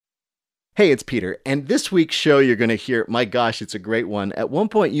Hey, it's Peter, and this week's show you're going to hear, my gosh, it's a great one. At one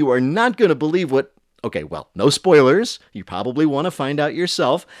point, you are not going to believe what... Okay, well, no spoilers. You probably want to find out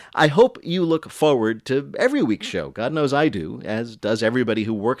yourself. I hope you look forward to every week's show. God knows I do, as does everybody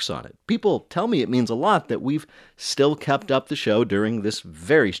who works on it. People tell me it means a lot that we've still kept up the show during this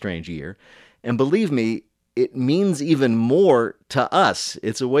very strange year. And believe me, it means even more to us.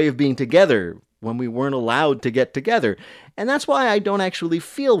 It's a way of being together when we weren't allowed to get together. And that's why I don't actually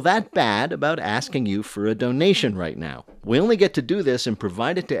feel that bad about asking you for a donation right now. We only get to do this and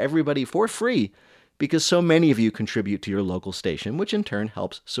provide it to everybody for free because so many of you contribute to your local station, which in turn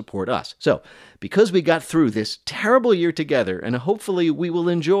helps support us. So, because we got through this terrible year together, and hopefully we will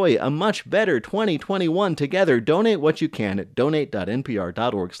enjoy a much better 2021 together, donate what you can at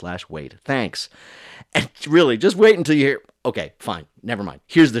donate.npr.org/wait. Thanks. And really, just wait until you hear... Okay, fine. Never mind.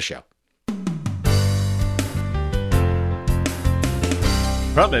 Here's the show.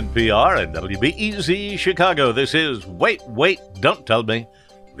 From NPR and WBEZ Chicago, this is Wait, Don't Tell Me,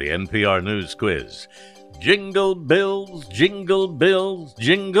 the NPR News Quiz. Jingle bells, jingle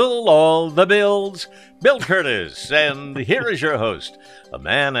all the bills. Bill Curtis, and here is your host, a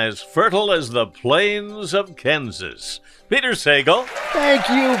man as fertile as the plains of Kansas, Peter Sagal. Thank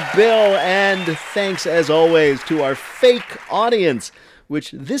you, Bill, and thanks as always to our fake audience,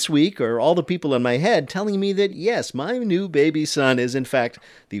 which this week are all the people in my head telling me that, yes, my new baby son is, in fact,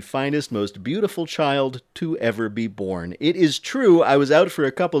 the finest, most beautiful child to ever be born. It is true, I was out for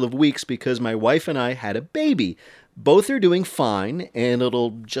a couple of weeks because my wife and I had a baby. Both are doing fine, and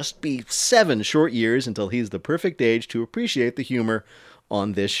it'll just be 7 short years until he's the perfect age to appreciate the humor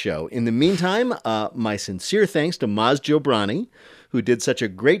on this show. In the meantime, my sincere thanks to Maz Jobrani, who did such a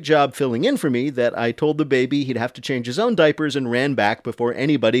great job filling in for me that I told the baby he'd have to change his own diapers and ran back before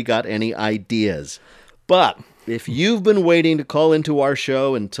anybody got any ideas. But if you've been waiting to call into our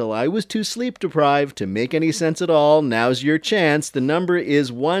show until I was too sleep-deprived to make any sense at all, now's your chance. The number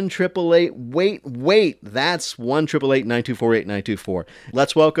is 1-888-WAIT-WAIT. That's 1-888-924-8924.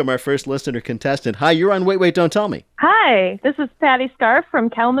 Let's welcome our first listener contestant. Hi, you're on Wait, Don't Tell Me. Hi, this is Patty Scarf from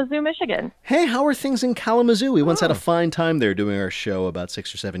Kalamazoo, Michigan. Hey, how are things in Kalamazoo? We once had a fine time there doing our show about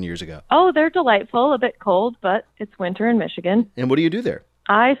 6 or 7 years ago. Oh, they're delightful, a bit cold, but it's winter in Michigan. And what do you do there?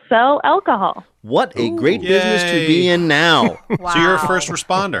 I sell alcohol. What a great business to be in now. Wow. So you're a first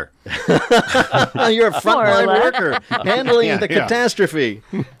responder. You're a frontline worker handling the catastrophe.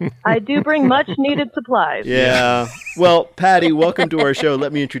 I do bring much needed supplies. Yeah. Well, Patty, welcome to our show.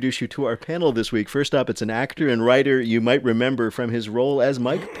 Let me introduce you to our panel this week. First up, it's an actor and writer you might remember from his role as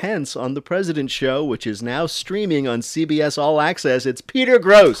Mike Pence on The President Show, which is now streaming on CBS All Access. It's Peter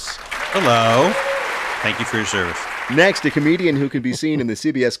Grosz. Hello. Thank you for your service. Next, a comedian who can be seen in the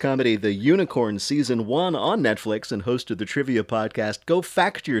CBS comedy The Unicorn Season 1 on Netflix and host of the trivia podcast Go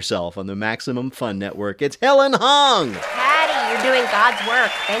Fact Yourself on the Maximum Fun Network. It's Helen Hong! Patty, you're doing God's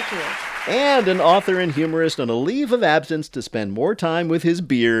work. Thank you. And an author and humorist on a leave of absence to spend more time with his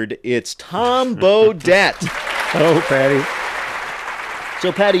beard. It's Tom Bodett. Oh, Patty.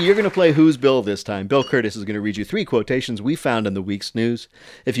 So, Patty, you're going to play Who's Bill this time. Bill Curtis is going to read you 3 quotations we found in the week's news.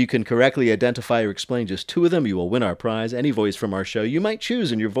 If you can correctly identify or explain just 2 of them, you will win our prize. Any voice from our show you might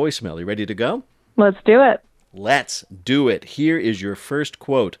choose in your voicemail. You ready to go? Let's do it. Let's do it. Here is your first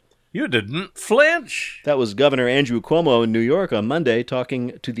quote. You didn't flinch. That was Governor Andrew Cuomo in New York on Monday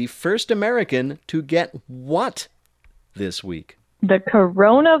talking to the first American to get what this week? The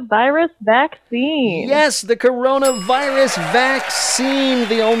coronavirus vaccine. Yes, the coronavirus vaccine,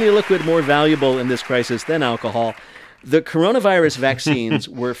 the only liquid more valuable in this crisis than alcohol. The coronavirus vaccines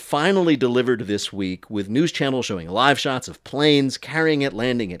were finally delivered this week, with news channels showing live shots of planes carrying it,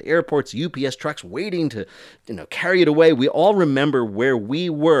 landing at airports, UPS trucks waiting to, carry it away. We all remember where we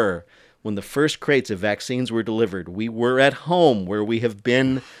were when the first crates of vaccines were delivered. We were at home, where we have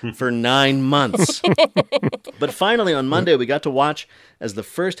been for 9 months. But finally, on Monday, we got to watch as the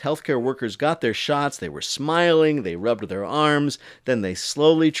first healthcare workers got their shots. They were smiling, they rubbed their arms, then they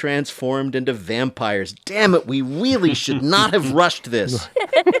slowly transformed into vampires. Damn it, we really should not have rushed this.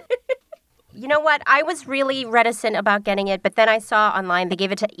 You know what? I was really reticent about getting it, but then I saw online they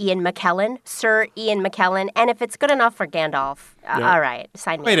gave it to Ian McKellen, Sir Ian McKellen, and if it's good enough for Gandalf, all right,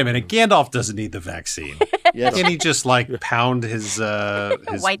 sign me. Wait a minute, Gandalf doesn't need the vaccine. Yes. Can he just, pound his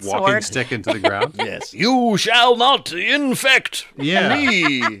White walking sword. stick into the ground? Yes. You shall not infect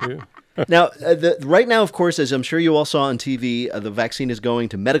me. Now, right now, of course, as I'm sure you all saw on TV, the vaccine is going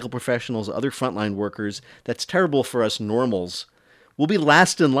to medical professionals, other frontline workers. That's terrible for us normals. We'll be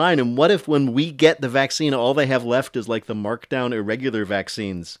last in line, and what if when we get the vaccine, all they have left is the markdown irregular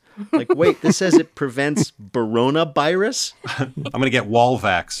vaccines? Wait, this says it prevents coronavirus? I'm going to get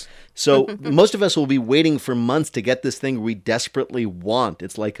Walvax. So most of us will be waiting for months to get this thing we desperately want.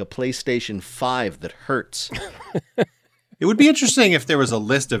 It's like a PlayStation 5 that hurts. It would be interesting if there was a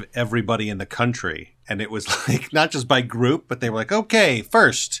list of everybody in the country, and it was like not just by group, but they were like, okay,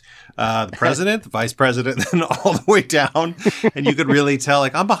 first, the president, the vice president, and all the way down. And you could really tell,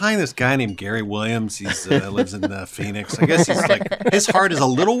 like, I'm behind this guy named Gary Williams. He's lives in Phoenix. I guess he's like, his heart is a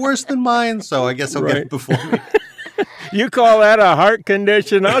little worse than mine, so I guess he'll get it before me. You call that a heart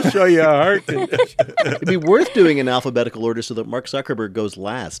condition? I'll show you a heart condition. It'd be worth doing in alphabetical order so that Mark Zuckerberg goes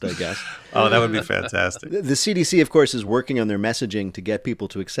last, I guess. Oh, that would be fantastic. The CDC, of course, is working on their messaging to get people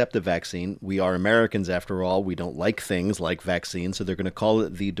to accept the vaccine. We are Americans, after all. We don't like things like vaccines, so they're going to call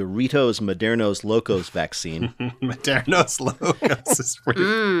it the Doritos Modernos Locos vaccine. Modernos Locos is pretty...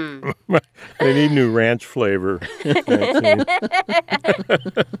 They need new ranch flavor. vaccine.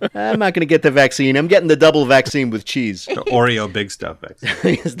 I'm not going to get the vaccine. I'm getting the double vaccine with cheese. The Oreo Big Stuff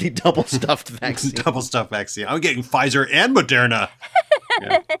vaccine. It's the double stuffed vaccine. Double stuff vaccine. I'm getting Pfizer and Moderna.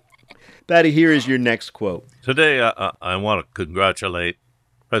 Yeah. Patty, here is your next quote. Today, I want to congratulate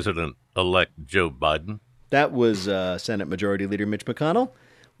President-elect Joe Biden. That was Senate Majority Leader Mitch McConnell.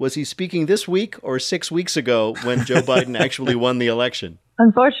 Was he speaking this week or 6 weeks ago when Joe Biden actually won the election?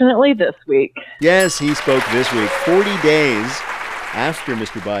 Unfortunately, this week. Yes, he spoke this week. 40 days after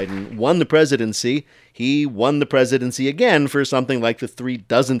Mr. Biden won the presidency, he won the presidency again for something like the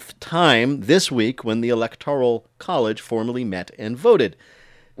 3,000th time this week when the Electoral College formally met and voted.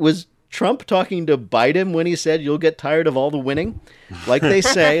 Was Trump talking to Biden when he said, you'll get tired of all the winning? Like they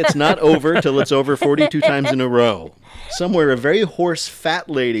say, it's not over till it's over 42 times in a row. Somewhere a very hoarse fat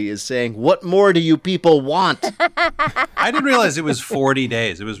lady is saying, what more do you people want? I didn't realize it was 40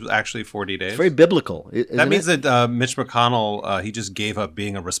 days. It was actually 40 days. It's very biblical. That means that Mitch McConnell, he just gave up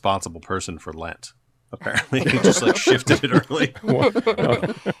being a responsible person for Lent. Apparently, he just like shifted it early.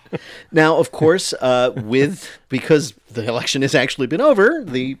 Now, of course, because the election has actually been over,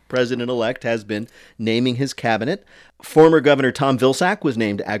 the president-elect has been naming his cabinet. Former Governor Tom Vilsack was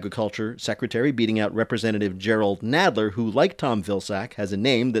named Agriculture Secretary, beating out Representative Gerald Nadler, who, like Tom Vilsack, has a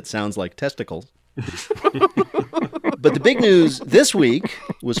name that sounds like testicles. But the big news this week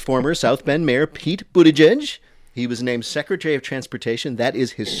was former South Bend Mayor Pete Buttigieg. He was named Secretary of Transportation. That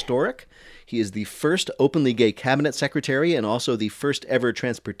is historic. He is the first openly gay cabinet secretary and also the first ever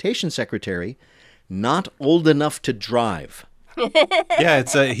transportation secretary not old enough to drive. Yeah,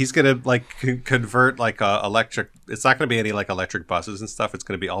 it's he's going to like convert like electric. It's not going to be any like electric buses and stuff. It's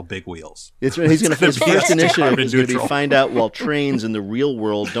going to be all big wheels. His first initiative is going to be find out while trains in the real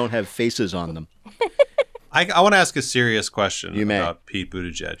world don't have faces on them. I want to ask a serious question You may. about Pete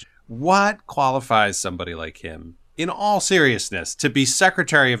Buttigieg. What qualifies somebody like him, in all seriousness, to be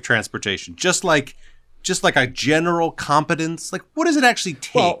Secretary of Transportation? Just like a general competence? Like, what does it actually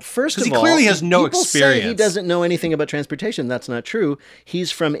take? Well, first of all, he clearly has no people experience. say he doesn't know anything about transportation. That's not true.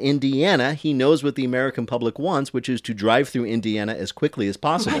 He's from Indiana. He knows what the American public wants, which is to drive through Indiana as quickly as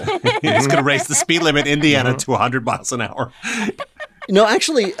possible. He's going to raise the speed limit in Indiana to 100 miles an hour. No,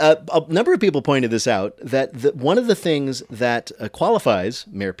 actually, a number of people pointed this out, that one of the things that qualifies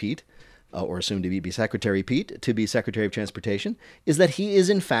Mayor Pete, or assumed to be Secretary Pete, to be Secretary of Transportation, is that he is,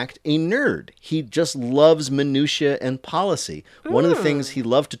 in fact, a nerd. He just loves minutia and policy. One of the things he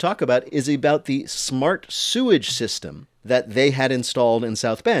loved to talk about is about the smart sewage system that they had installed in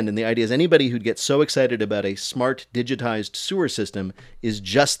South Bend. And the idea is anybody who'd get so excited about a smart, digitized sewer system is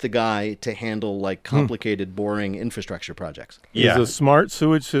just the guy to handle, like, complicated, boring infrastructure projects. Is a smart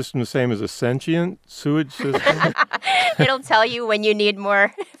sewage system the same as a sentient sewage system? It'll tell you when you need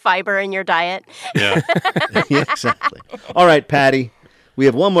more fiber in your diet. Yeah. Yeah, exactly. All right, Patty, we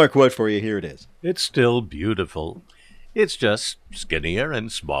have one more quote for you. Here it is. It's still beautiful. It's just skinnier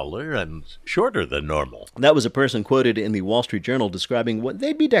and smaller and shorter than normal. That was a person quoted in the Wall Street Journal describing what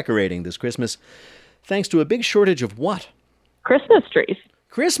they'd be decorating this Christmas, thanks to a big shortage of what? Christmas trees.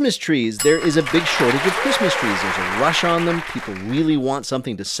 Christmas trees. There is a big shortage of Christmas trees. There's a rush on them. People really want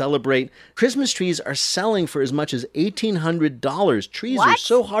something to celebrate. Christmas trees are selling for as much as $1,800. Trees are What?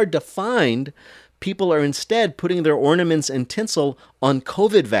 so hard to find. People are instead putting their ornaments and tinsel on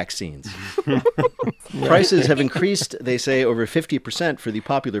COVID vaccines. Prices have increased, they say, over 50% for the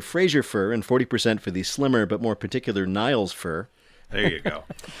popular Fraser fir and 40% for the slimmer but more particular Niles fir. There you go.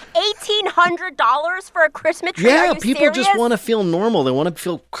 $1,800 for a Christmas tree? Yeah, Are you people serious? just want to feel normal. They want to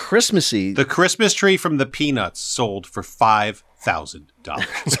feel Christmassy. The Christmas tree from the Peanuts sold for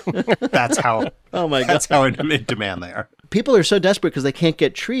 $5,000. That's how. Oh my God. That's how in demand they are. People are so desperate because they can't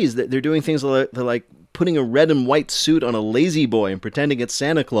get trees that they're doing things like putting a red and white suit on a lazy boy and pretending it's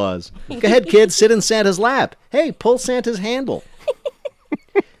Santa Claus. Go ahead, kids, sit in Santa's lap. Hey, pull Santa's handle.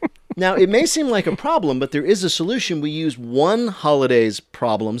 Now, it may seem like a problem, but there is a solution. We use one holiday's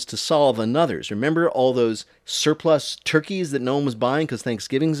problems to solve another's. Remember all those surplus turkeys that no one was buying because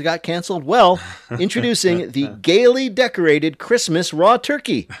Thanksgiving's got canceled? Well, introducing the gaily decorated Christmas raw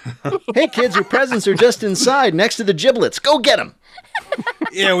turkey. Hey, kids, your presents are just inside next to the giblets. Go get them.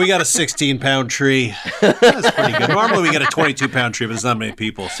 Yeah, we got a 16-pound tree. That's pretty good. Normally we get a 22-pound tree, but there's not many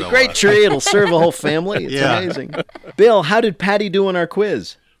people. So Great tree. It'll serve a whole family. It's amazing. Bill, how did Patty do on our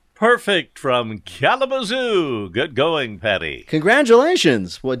quiz? Perfect from Kalamazoo. Good going, Patty.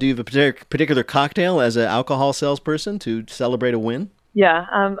 Congratulations. What, do you have a particular cocktail as an alcohol salesperson to celebrate a win? Yeah,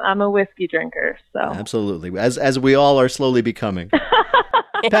 I'm a whiskey drinker, so. Absolutely, as we all are slowly becoming.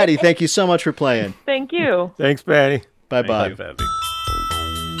 Patty, thank you so much for playing. Thank you. Thanks, Patty. Bye-bye. Thank you, Patty.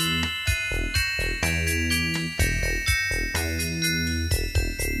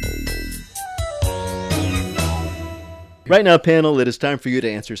 Right now, panel, it is time for you to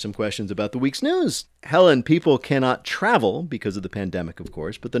answer some questions about the week's news. Helen, people cannot travel because of the pandemic, of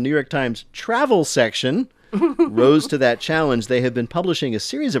course, but the New York Times travel section rose to that challenge. They have been publishing a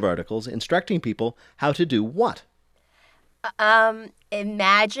series of articles instructing people how to do what?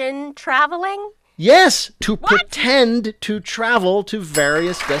 Imagine traveling? Yes, to pretend to travel to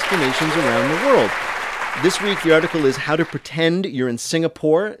various destinations around the world. This week, the article is how to pretend you're in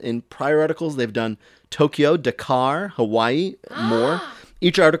Singapore. In prior articles, they've done Tokyo, Dakar, Hawaii, more.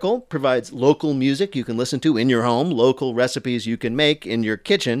 Each article provides local music you can listen to in your home, local recipes you can make in your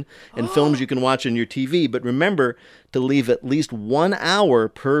kitchen, and films you can watch on your TV. But remember to leave at least 1 hour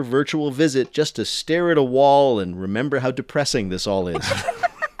per virtual visit just to stare at a wall and remember how depressing this all is.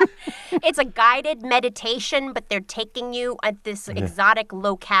 It's a guided meditation, but they're taking you at this exotic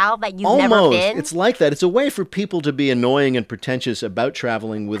locale that you've Almost. never been. It's like that. It's a way for people to be annoying and pretentious about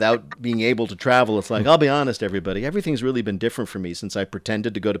traveling without being able to travel. It's like, I'll be honest, everybody, everything's really been different for me since I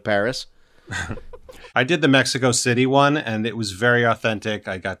pretended to go to Paris. I did the Mexico City one, and it was very authentic.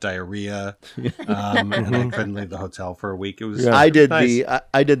 I got diarrhea, and I couldn't leave the hotel for a week. It was. I did nice.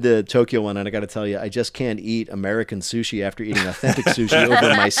 I did the Tokyo one, and I got to tell you, I just can't eat American sushi after eating authentic sushi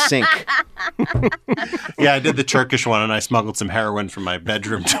over my sink. Yeah, I did the Turkish one, and I smuggled some heroin from my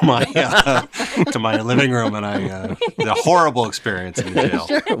bedroom to my living room, and the horrible experience in the jail.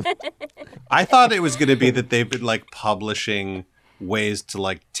 I thought it was going to be that they've been like publishing ways to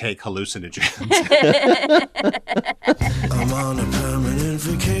like take hallucinogens. I'm on a permanent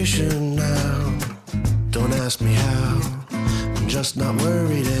vacation now. Don't ask me how. I'm just not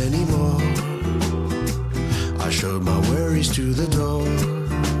worried anymore. I showed my worries to the door.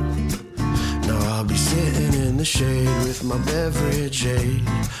 Now I'll be sitting in the shade with my beverage aid.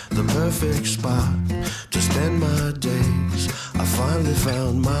 The perfect spot to spend my days. I finally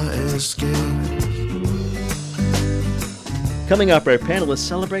found my escape. Coming up, our panelists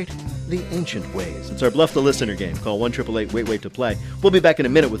celebrate the ancient ways. It's our Bluff the Listener game. Call 1-888-WAIT-WAIT to play. We'll be back in a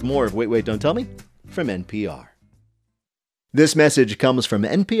minute with more of Wait, Wait, Don't Tell Me from NPR. This message comes from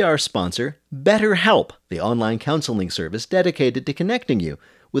NPR sponsor BetterHelp, the online counseling service dedicated to connecting you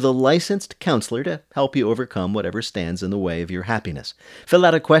with a licensed counselor to help you overcome whatever stands in the way of your happiness. Fill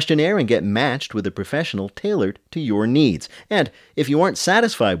out a questionnaire and get matched with a professional tailored to your needs. And if you aren't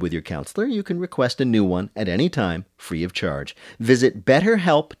satisfied with your counselor, you can request a new one at any time, free of charge. Visit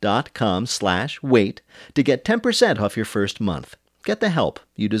betterhelp.com/wait to get 10% off your first month. Get the help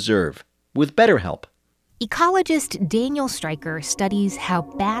you deserve with BetterHelp. Ecologist Daniel Stryker studies how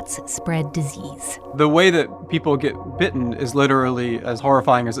bats spread disease. The way that people get bitten is literally as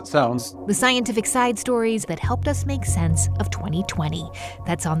horrifying as it sounds. The scientific side stories that helped us make sense of 2020.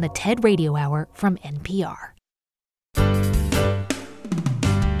 That's on the TED Radio Hour from NPR.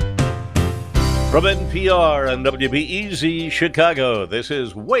 From NPR and WBEZ Chicago, this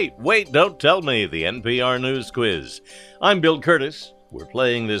is Wait, Wait, Don't Tell Me, the NPR News Quiz. I'm Bill Curtis. We're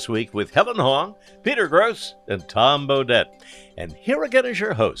playing this week with Helen Hong, Peter Gross, and Tom Bodett. And here again is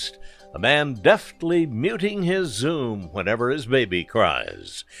your host, a man deftly muting his Zoom whenever his baby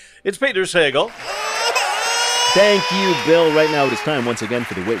cries. It's Peter Sagal. Thank you, Bill. Right now it is time once again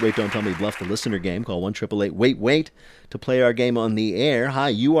for the Wait, Wait, Don't Tell Me Bluff the Listener game. Call 1-888-WAIT-WAIT to play our game on the air. Hi,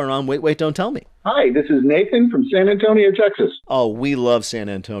 you are on Wait, Wait, Don't Tell Me. Hi, this is Nathan from San Antonio, Texas. Oh, we love San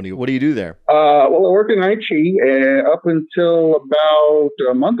Antonio. What do you do there? Well, I work in IT. Up until about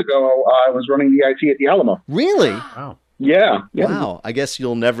a month ago, I was running the IT at the Alamo. Really? Wow. Yeah. Wow. I guess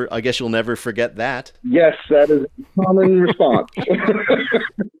you'll never forget that. Yes, that is a common response.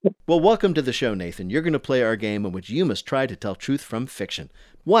 Well, welcome to the show, Nathan. You're going to play our game in which you must try to tell truth from fiction.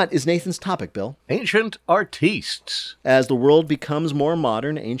 What is Nathan's topic, Bill? Ancient artistes. As the world becomes more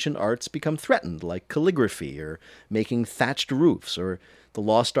modern, ancient arts become threatened, like calligraphy or making thatched roofs or the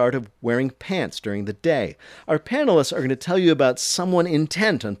lost art of wearing pants during the day. Our panelists are going to tell you about someone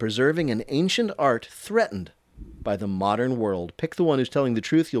intent on preserving an ancient art threatened by the modern world. Pick the one who's telling the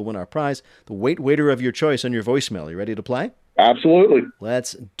truth. You'll win our prize, the Wait Waiter of your choice on your voicemail. You ready to play? Absolutely.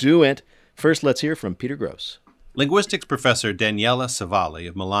 Let's do it. First, let's hear from Peter Gross. Linguistics professor Daniela Savalli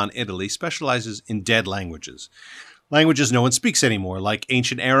of Milan, Italy, specializes in dead languages. Languages no one speaks anymore, like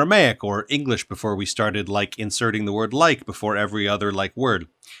ancient Aramaic or English before we started inserting the word like before every other like word.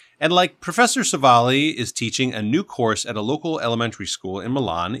 And Professor Savalli is teaching a new course at a local elementary school in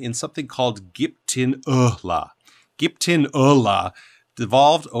Milan in something called Giptin Öla. Giptin Öla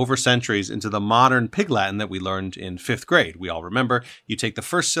devolved over centuries into the modern Pig Latin that we learned in 5th grade. We all remember you take the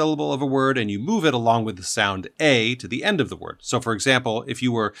first syllable of a word and you move it along with the sound A to the end of the word. So, for example, if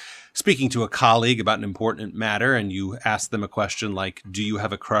you were speaking to a colleague about an important matter and you asked them a question like, do you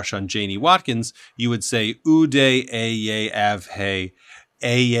have a crush on Janie Watkins? You would say, Ude eye avhe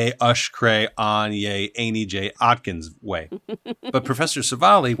Eye Ushkre Anye Annie J. Atkins way. But Professor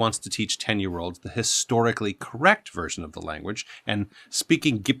Savalli wants to teach 10-year-olds the historically correct version of the language, and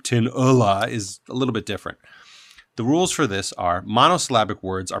speaking Giptin Öla is a little bit different. The rules for this are monosyllabic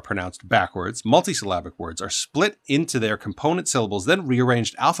words are pronounced backwards, multisyllabic words are split into their component syllables, then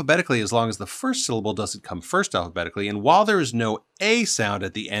rearranged alphabetically as long as the first syllable doesn't come first alphabetically, and while there is no A sound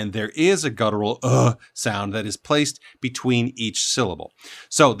at the end, there is a guttural sound that is placed between each syllable.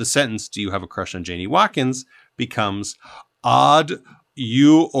 So the sentence, do you have a crush on Janie Watkins, becomes Ad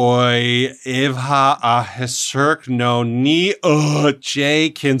you oi evha a hesirk no ni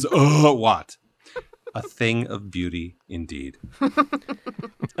Jakins wat. A thing of beauty indeed.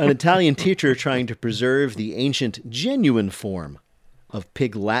 An Italian teacher trying to preserve the ancient, genuine form of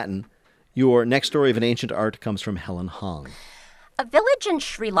Pig Latin. Your next story of an ancient art comes from Helen Hong. A village in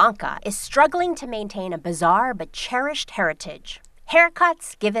Sri Lanka is struggling to maintain a bizarre but cherished heritage.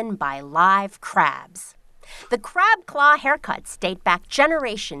 Haircuts given by live crabs. The crab claw haircuts date back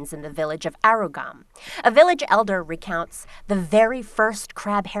generations in the village of Arugam. A village elder recounts the very first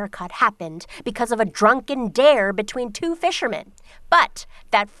crab haircut happened because of a drunken dare between two fishermen. But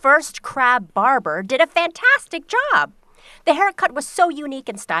that first crab barber did a fantastic job. The haircut was so unique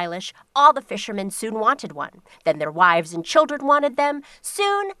and stylish, all the fishermen soon wanted one. Then their wives and children wanted them.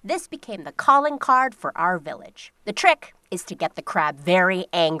 Soon, this became the calling card for our village. The trick is to get the crab very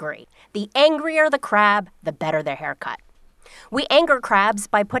angry. The angrier the crab, the better their haircut. We anger crabs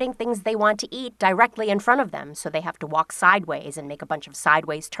by putting things they want to eat directly in front of them, so they have to walk sideways and make a bunch of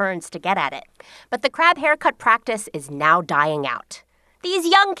sideways turns to get at it. But the crab haircut practice is now dying out. These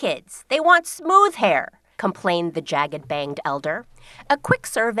young kids, they want smooth hair, complained the jagged-banged elder. A quick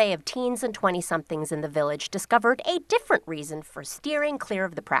survey of teens and 20-somethings in the village discovered a different reason for steering clear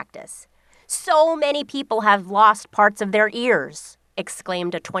of the practice. So many people have lost parts of their ears,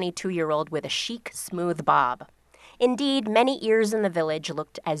 exclaimed a 22-year-old with a chic, smooth bob. Indeed, many ears in the village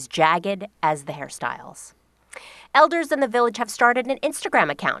looked as jagged as the hairstyles. Elders in the village have started an Instagram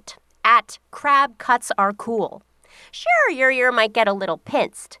account, @crabcutsarecool. Sure, your ear might get a little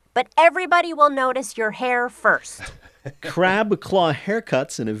pinched, but everybody will notice your hair first. Crab claw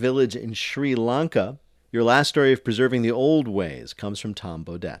haircuts in a village in Sri Lanka. Your last story of preserving the old ways comes from Tom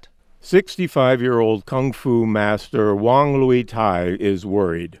Bodette. 65-year-old Kung Fu master Wang Lui Tai is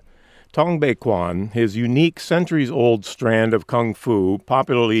worried. Tong Bei Quan, his unique centuries-old strand of Kung Fu,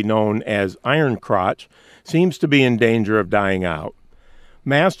 popularly known as Iron Crotch, seems to be in danger of dying out.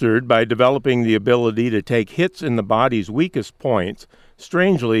 Mastered by developing the ability to take hits in the body's weakest points,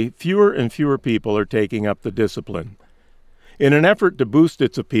 strangely, fewer and fewer people are taking up the discipline. In an effort to boost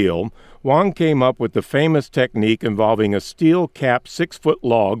its appeal, Wang came up with the famous technique involving a steel-capped 6-foot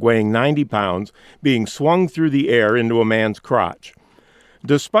log weighing 90 pounds being swung through the air into a man's crotch.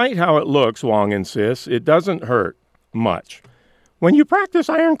 Despite how it looks, Wang insists, it doesn't hurt much. When you practice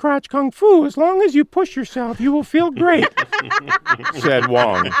Iron Crotch Kung Fu, as long as you push yourself, you will feel great, said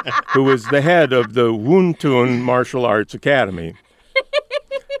Wang, who is the head of the Wun Tun Martial Arts Academy.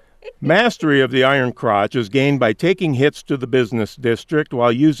 Mastery of the Iron Crotch is gained by taking hits to the business district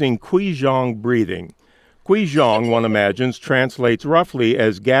while using Qizhong breathing. Qizhong, one imagines, translates roughly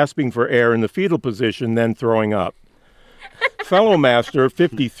as gasping for air in the fetal position, then throwing up. Fellow master,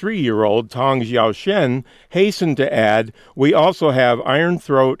 53-year-old Tong Xiaoshen, hastened to add, we also have iron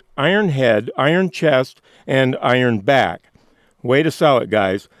throat, iron head, iron chest, and iron back. Way to sell it,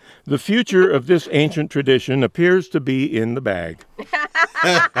 guys. The future of this ancient tradition appears to be in the bag.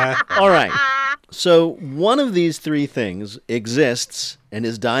 All right. So one of these three things exists and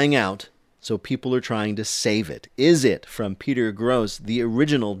is dying out so people are trying to save it. Is it, from Peter Gross, the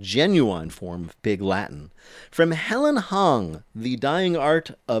original genuine form of Pig Latin? From Helen Hong, the dying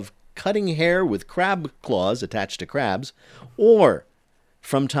art of cutting hair with crab claws attached to crabs? Or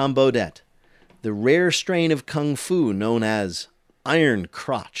from Tom Bodett, the rare strain of kung fu known as iron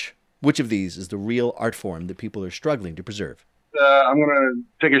crotch? Which of these is the real art form that people are struggling to preserve? I'm going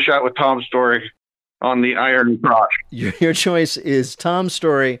to take a shot with Tom's story on the iron crotch. Your choice is Tom's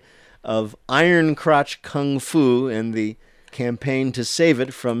story of iron crotch kung fu and the campaign to save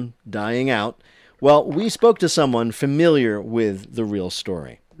it from dying out. Well, we spoke to someone familiar with the real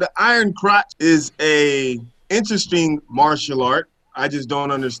story. The iron crotch is a interesting martial art. I just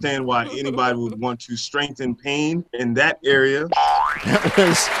don't understand why anybody would want to strengthen pain in that area. That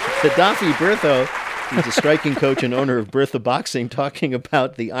was Gaddafi Bertho. He's a striking coach and owner of Bertha Boxing, talking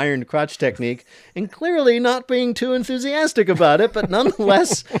about the iron crotch technique and clearly not being too enthusiastic about it. But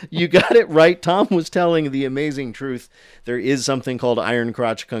nonetheless, you got it right. Tom was telling the amazing truth. There is something called iron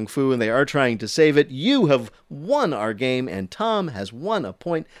crotch kung fu, and they are trying to save it. You have won our game, and Tom has won a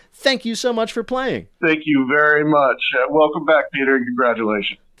point. Thank you so much for playing. Thank you very much. Welcome back, Peter, and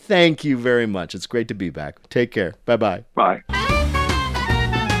congratulations. Thank you very much. It's great to be back. Take care. Bye-bye. Bye.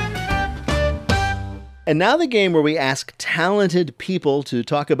 And now the game where we ask talented people to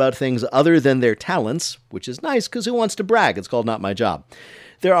talk about things other than their talents, which is nice because who wants to brag? It's called Not My Job.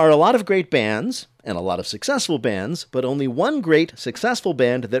 There are a lot of great bands and a lot of successful bands, but only one great successful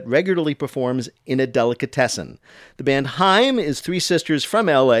band that regularly performs in a delicatessen. The band Haim is three sisters from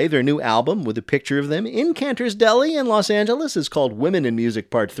LA. Their new album, with a picture of them in Cantor's Deli in Los Angeles, is called Women in Music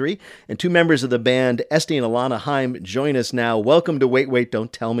Part 3. And two members of the band, Esty and Alana Haim, join us now. Welcome to Wait, Wait,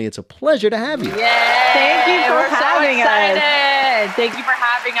 Don't Tell Me. It's a pleasure to have you. Yay! Thank you for having us. Thank you for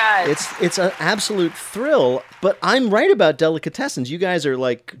having us. It's an absolute thrill, but I'm right about delicatessens. You guys are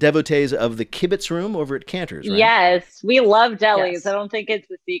like devotees of the Kibitz Room over at Cantor's, right? Yes, we love delis. Yes. I don't think it's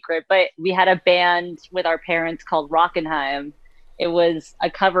a secret, but we had a band with our parents called Rockenheim. It was a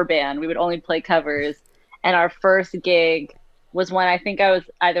cover band. We would only play covers. And our first gig was when I think I was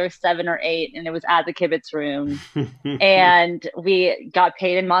either 7 or 8, and it was at the Kibitz Room. And we got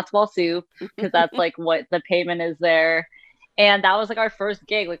paid in matzo ball soup because that's like what the payment is there. And that was like our first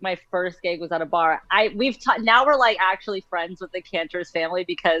gig. Like my first gig was at a bar. Now we're like actually friends with the Cantor's family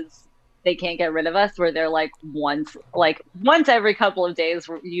because they can't get rid of us, where they're like once every couple of days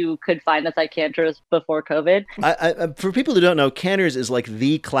you could find us at Cantor's before COVID. For people who don't know, Cantor's is like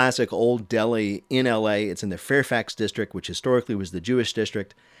the classic old deli in LA. It's in the Fairfax district, which historically was the Jewish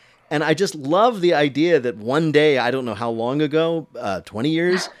district. And I just love the idea that one day, I don't know how long ago, 20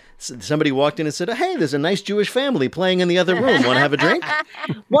 years, somebody walked in and said, hey, there's a nice Jewish family playing in the other room. Want to have a drink?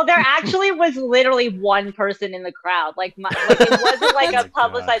 Well, there actually was literally one person in the crowd. Like it wasn't like a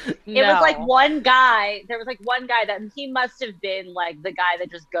publicized. It was like one guy. There was like one guy that he must have been like the guy that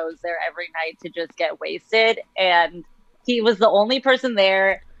just goes there every night to just get wasted. And he was the only person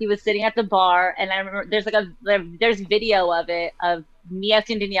there. He was sitting at the bar. And I remember there's video of it, of me,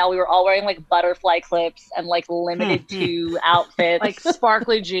 Esty, and Danielle. We were all wearing like butterfly clips and like limited to outfits, Like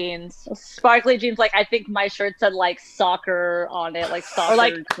sparkly jeans. Like I think my shirt said like soccer on it, like soccer, Or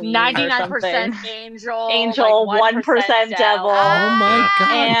like queen 99% angel, like 1% devil. Oh my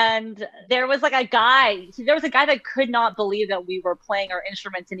God. And there was like a guy that could not believe that we were playing our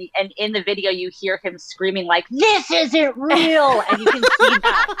instruments, and in the video you hear him screaming like, "This isn't real!" And you can see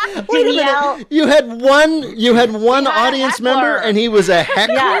that. Wait a minute. You had one audience member, and he was a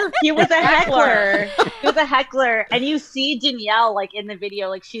heckler? Yeah, he was a heckler. He was a heckler, and you see Danielle like in the video,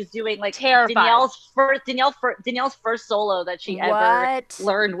 like she's doing like Terrified. Danielle's first solo that she ever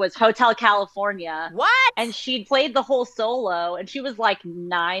learned was Hotel California. What? And she played the whole solo, and she was like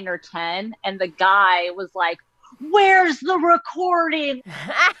 9 or 10, and the guy was like, "Where's the recording?"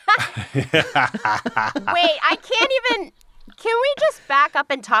 Wait, I can't even. Can we just back up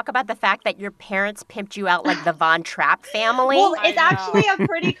and talk about the fact that your parents pimped you out like the Von Trapp family? Well, it's actually a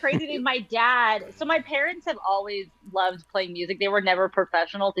pretty crazy thing. My parents have always loved playing music. They were never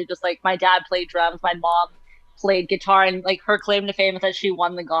professionals. They just like, my dad played drums, my mom played guitar, and like her claim to fame is that she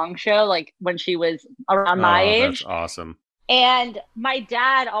won the Gong Show like when she was around my age. That's awesome. And my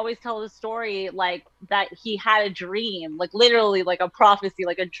dad always tells a story like that he had a dream, like literally like a prophecy,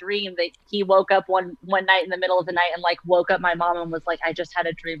 like a dream that he woke up one night in the middle of the night and like woke up my mom and was like, "I just had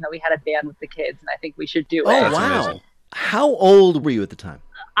a dream that we had a band with the kids and I think we should do it." Oh, wow. Amazing. How old were you at the time?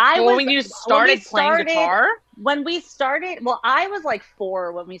 When you started playing guitar? When we started, well, I was like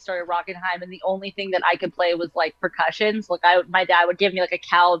 4 when we started Rockenheim, and the only thing that I could play was like percussions. Like my dad would give me like a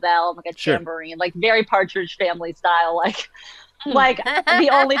cowbell, like a tambourine, like very Partridge Family style, like like the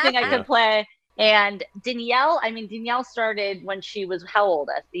only thing I could play. And Danielle started when she was how old,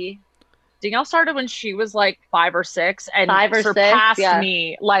 Esty? Danielle started when she was like 5 or 6 and surpassed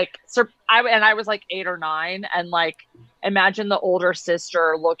me. Like, I was like 8 or 9. And like, imagine the older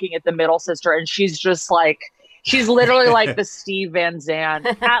sister looking at the middle sister, and she's just like, she's literally like the Steve Van Zandt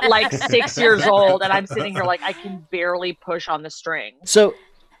at like 6 years old. And I'm sitting here like, I can barely push on the string. So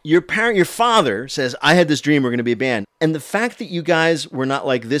your father says, I had this dream we're going to be a band. And the fact that you guys were not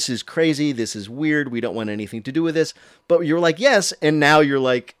like, this is crazy, this is weird, we don't want anything to do with this, but you're like, yes, and now you're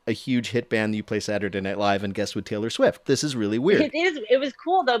like a huge hit band. You play Saturday Night Live and guest with Taylor Swift. This is really weird. It was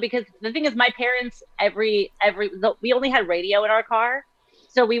cool though, because the thing is, my parents, we only had radio in our car.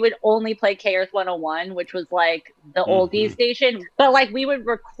 So we would only play KRS 101, which was like the oldies station. But like we would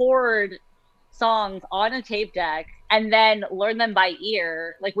record songs on a tape deck and then learn them by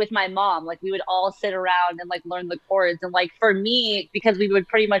ear, like with my mom. Like we would all sit around and like learn the chords. And like for me, because we would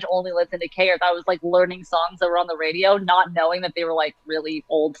pretty much only listen to KRS, I was like learning songs that were on the radio, not knowing that they were like really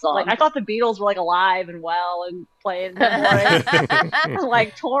old songs. Like I thought the Beatles were like alive and well and playing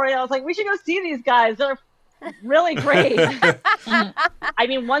like touring. I was like, we should go see these guys. They're really great. I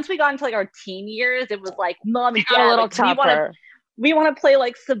mean, once we got into like our teen years, it was like, Mom and Dad, a little tougher. We want to play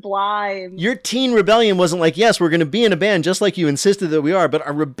like Sublime. Your teen rebellion wasn't like, yes, we're going to be in a band just like you insisted that we are, but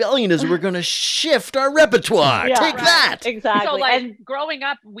our rebellion is we're going to shift our repertoire. Yeah, Take that. Exactly. So like growing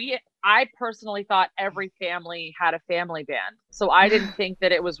up, I personally thought every family had a family band. So I didn't think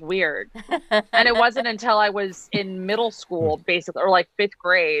that it was weird. And it wasn't until I was in middle school, basically, or like 5th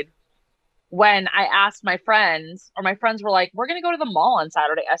grade, when I asked my friends, or my friends were like, we're going to go to the mall on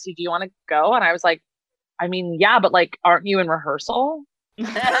Saturday. Esty, do you want to go? And I was like, I mean, yeah, but like, aren't you in rehearsal?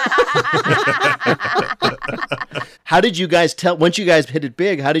 How did you guys tell, once you guys hit it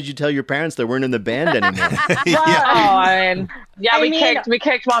big, how did you tell your parents they weren't in the band anymore? We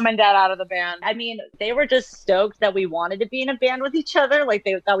kicked Mom and Dad out of the band. I mean, they were just stoked that we wanted to be in a band with each other. Like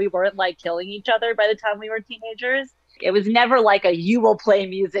they thought we weren't like killing each other by the time we were teenagers. It was never like a, you will play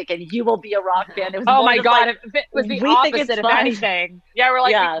music and you will be a rock band. It was oh my God. Like, it was the opposite of anything. Yeah, we're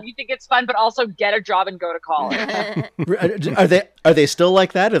like, you think it's fun, but also get a job and go to college. Are they still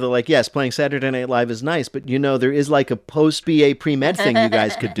like that? Or they're like, yes, playing Saturday Night Live is nice, but you know, there is like a post-BA pre-med thing you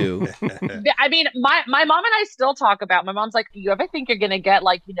guys could do. I mean, my mom and I still talk about, my mom's like, you ever think you're going to get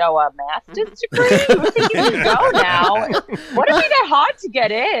like, you know, a master's degree? You think you can go now? What if it hard to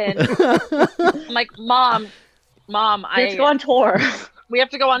get in? I'm like, Mom, we have to go on tour. We have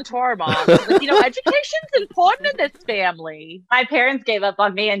to go on tour, Mom. Like, you know, education's important in this family. My parents gave up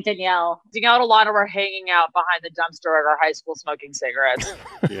on me and Danielle. Danielle and Alana were hanging out behind the dumpster at our high school smoking cigarettes.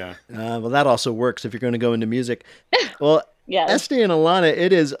 Yeah. Well, that also works if you're going to go into music. Well, yes. Esty and Alana,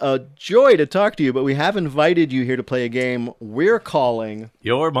 it is a joy to talk to you, but we have invited you here to play a game we're calling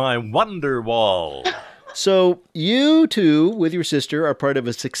You're My Wonderwall. So you two, with your sister, are part of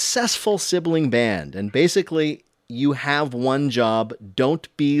a successful sibling band, and basically you have one job: don't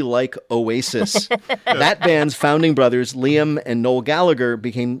be like Oasis. That band's founding brothers, Liam and Noel Gallagher,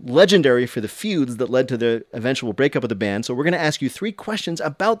 became legendary for the feuds that led to the eventual breakup of the band. So we're going to ask you 3 questions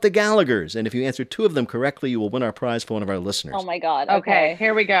about the Gallaghers, and if you answer 2 of them correctly, you will win our prize for one of our listeners. Oh my God. Okay,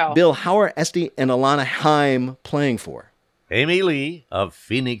 here we go. Bill, how are Esty and Alana Haim playing for? Amy Lee of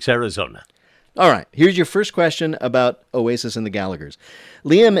Phoenix, Arizona. All right, here's your first question about Oasis and the Gallaghers.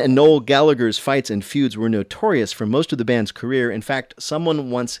 Liam and Noel Gallagher's fights and feuds were notorious for most of the band's career. In fact, someone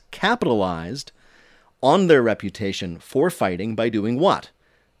once capitalized on their reputation for fighting by doing what?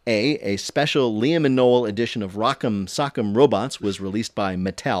 A special Liam and Noel edition of Rock'em Sock'em Robots was released by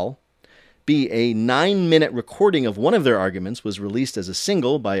Mattel. B, a 9-minute recording of one of their arguments was released as a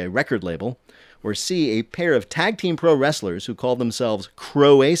single by a record label. Or C, a pair of tag team pro wrestlers who called themselves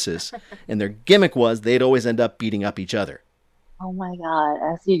Croasis, and their gimmick was they'd always end up beating up each other. Oh my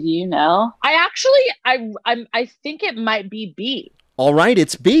God, Esty, do you know? I think it might be B. All right,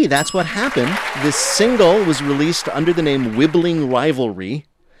 it's B. That's what happened. This single was released under the name Wibbling Rivalry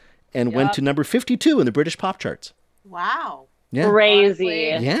and went to number 52 in the British pop charts. Wow. Yeah.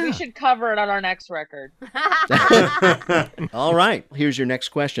 Crazy. Yeah. We should cover it on our next record. All right, here's your next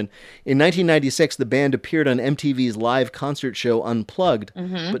question. In 1996, the band appeared on MTV's live concert show Unplugged,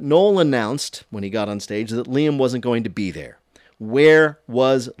 but Noel announced when he got on stage that Liam wasn't going to be there. Where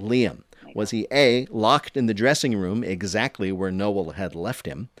was Liam? Was he A, locked in the dressing room exactly where Noel had left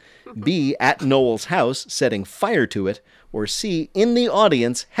him, B, at Noel's house setting fire to it, or C, in the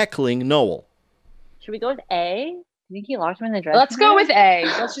audience heckling Noel? Should we go with A? think he locked him in the dressing Let's go room? with A.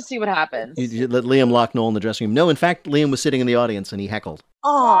 Let's just see what happens. You let Liam lock Noel in the dressing room. No, in fact, Liam was sitting in the audience and he heckled.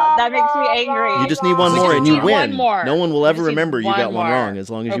 Oh, that makes me angry. You just need one We more just and you need win. one more. No one will We ever just need remember you one got one more. wrong as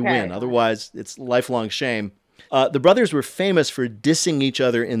long as you Okay. win. Otherwise, it's lifelong shame. The brothers were famous for dissing each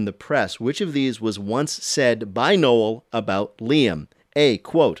other in the press. Which of these was once said by Noel about Liam? A,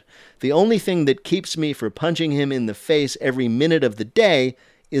 quote, "The only thing that keeps me from punching him in the face every minute of the day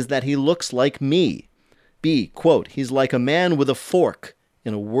is that he looks like me." B, quote, "He's like a man with a fork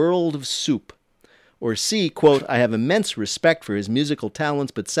in a world of soup." Or C, quote, "I have immense respect for his musical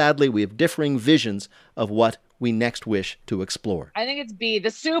talents, but sadly we have differing visions of what we next wish to explore." I think it's B,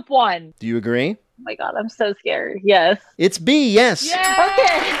 the soup one. Do you agree? Oh my God, I'm so scared. Yes. It's B, yes.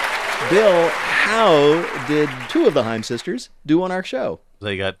 Okay. Bill, how did two of the Haim sisters do on our show?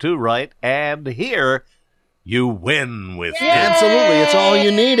 They got 2 right, and here you win with it. Absolutely, it's all you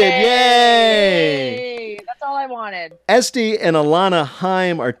needed. Yay! Hey, that's all I wanted. Esty and Alana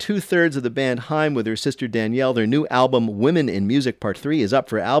Haim are 2/3 of the band Haim with their sister Danielle. Their new album, Women in Music Part 3, is up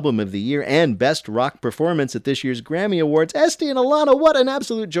for Album of the Year and Best Rock Performance at this year's Grammy Awards. Esty and Alana, what an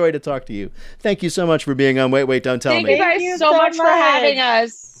absolute joy to talk to you. Thank you so much for being on Wait, Wait, Don't Tell Thank Me. you guys so much for having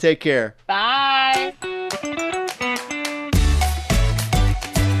us. Take care. Bye.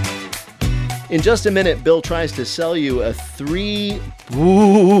 In just a minute, Bill tries to sell you a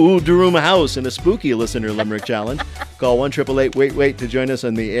 3-bedroom house in a spooky listener limerick challenge. Call 1-888-WAIT-WAIT to join us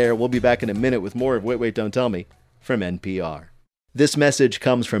on the air. We'll be back in a minute with more of Wait, Wait, Don't Tell Me from NPR. This message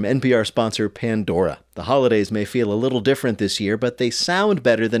comes from NPR sponsor Pandora. The holidays may feel a little different this year, but they sound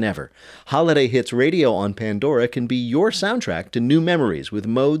better than ever. Holiday Hits Radio on Pandora can be your soundtrack to new memories with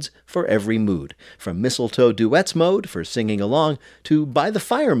modes for every mood. From mistletoe duets mode for singing along, to by the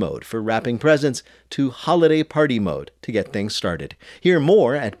fire mode for wrapping presents, to holiday party mode to get things started. Hear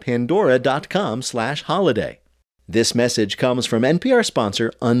more at pandora.com/holiday. This message comes from NPR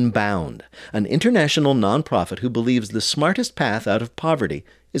sponsor Unbound, an international nonprofit who believes the smartest path out of poverty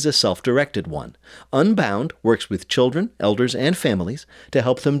is a self-directed one. Unbound works with children, elders, and families to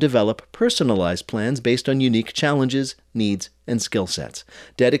help them develop personalized plans based on unique challenges, needs, and skill sets,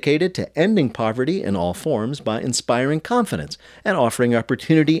 dedicated to ending poverty in all forms by inspiring confidence and offering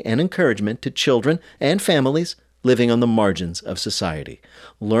opportunity and encouragement to children and families living on the margins of society.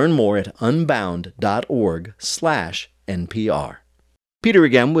 Learn more at unbound.org/NPR. Peter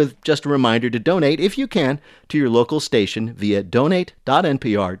again with just a reminder to donate, if you can, to your local station via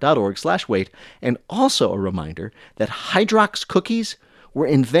donate.npr.org/wait, and also a reminder that Hydrox cookies were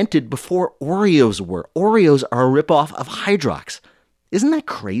invented before Oreos were. Oreos are a ripoff of Hydrox. Isn't that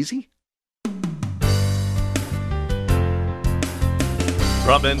crazy?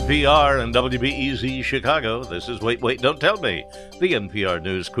 From NPR and WBEZ Chicago, this is Wait, Wait, Don't Tell Me, the NPR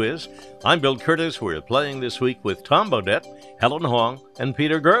News Quiz. I'm Bill Curtis. We're playing this week with Tom Bodett, Helen Huang, and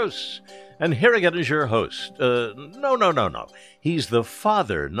Peter Gross. And here again is your host. No. He's the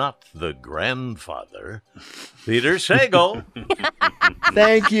father, not the grandfather. Peter Sagal.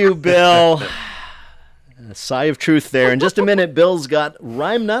 Thank you, Bill. A sigh of truth there. In just a minute, Bill's got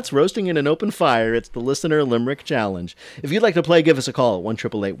rhyme nuts roasting in an open fire. It's the Listener Limerick Challenge. If you'd like to play, give us a call at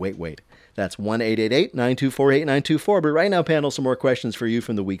 1-888-WAIT-WAIT. That's 1-888-924-8924. But right now, panel, some more questions for you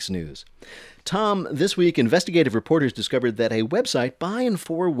from the week's news. Tom, this week, investigative reporters discovered that a website by and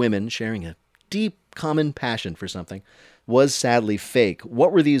for women sharing a deep common passion for something was sadly fake.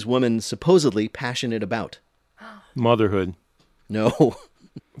 What were these women supposedly passionate about? Motherhood. No.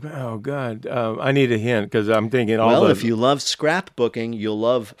 Oh, God. I need a hint because I'm thinking Well, if you love scrapbooking, you'll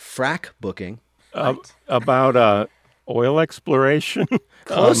love frack booking. About oil exploration.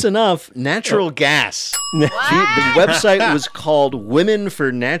 Close enough. Natural gas. The website was called Women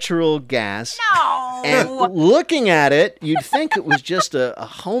for Natural Gas. No. And looking at it, you'd think it was just a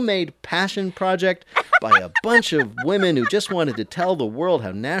homemade passion project by a bunch of women who just wanted to tell the world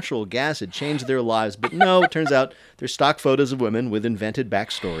how natural gas had changed their lives. But no, it turns out they're stock photos of women with invented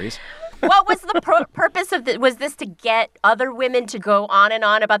backstories. What was the purpose of this? Was this to get other women to go on and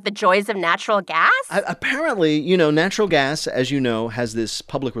on about the joys of natural gas? Apparently, natural gas, as you know, has this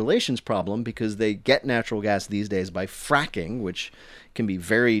public relations problem because they get natural gas these days by fracking, which can be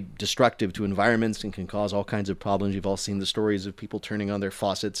very destructive to environments and can cause all kinds of problems. You've all seen the stories of people turning on their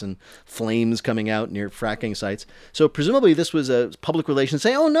faucets and flames coming out near fracking sites. So presumably this was a public relations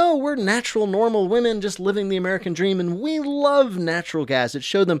saying, oh no, we're natural, normal women just living the American dream and we love natural gas. It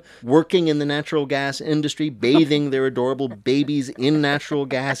showed them working working in the natural gas industry, bathing their adorable babies in natural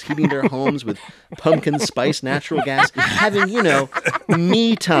gas, heating their homes with pumpkin spice natural gas, having,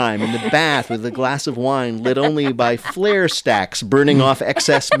 me time in the bath with a glass of wine lit only by flare stacks burning off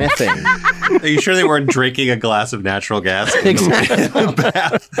excess methane. Are you sure they weren't drinking a glass of natural gas? Exactly. In the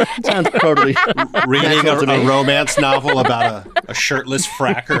bath? Sounds totally reading a romance novel about a shirtless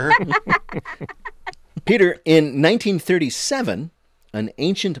fracker. Peter, in 1937, an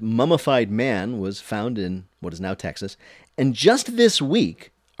ancient mummified man was found in what is now Texas. And just this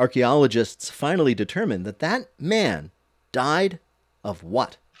week, archaeologists finally determined that man died of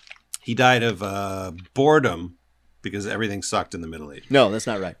what? He died of boredom because everything sucked in the Middle Ages. No, that's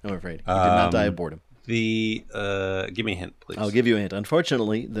not right. I'm afraid. He did not die of boredom. Give me a hint, please. I'll give you a hint.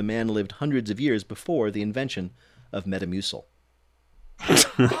 Unfortunately, the man lived hundreds of years before the invention of Metamucil.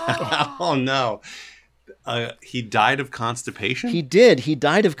 Oh, no. He died of constipation? He did. He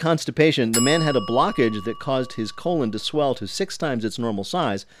died of constipation. The man had a blockage that caused his colon to swell to 6 times its normal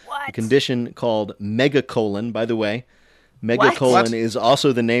size. What? A condition called megacolon, by the way. Megacolon is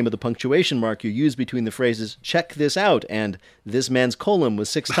also the name of the punctuation mark you use between the phrases, check this out, and this man's colon was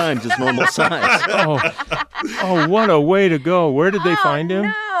 6 times its normal size. Oh, what a way to go. Where did they find him?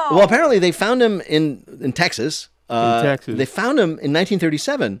 No. Well, apparently they found him in Texas. They found him in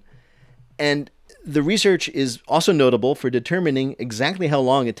 1937, and the research is also notable for determining exactly how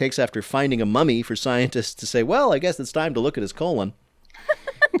long it takes after finding a mummy for scientists to say, well, I guess it's time to look at his colon.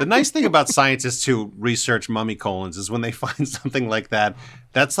 The nice thing about scientists who research mummy colons is when they find something like that,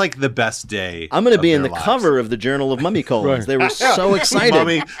 that's like the best day. I'm going to be in the cover of the Journal of Mummy Colons. Right. They were so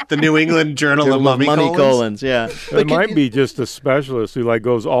excited. The New England Journal of Mummy Colons. Yeah. It might be just a specialist who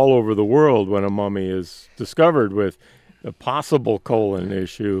goes all over the world when a mummy is discovered with a possible colon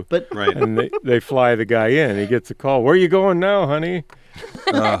issue. Right. And they fly the guy in. He gets a call. Where are you going now, honey?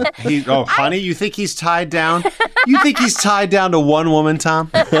 Honey, you think he's tied down? You think he's tied down to one woman,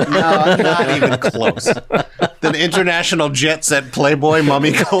 Tom? No, not even close. The international jet set Playboy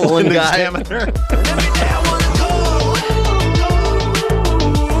mummy colon examiner.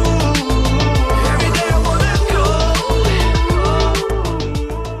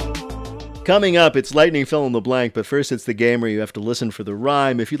 Coming up, it's Lightning Fill in the Blank, but first it's the game where you have to listen for the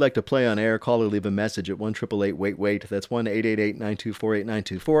rhyme. If you'd like to play on air, call or leave a message at 1-888-WAIT-WAIT. That's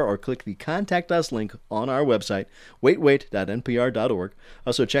 1-888-924-8924, or click the Contact Us link on our website, waitwait.npr.org.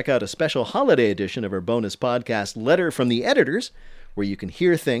 Also, check out a special holiday edition of our bonus podcast, Letter from the Editors, where you can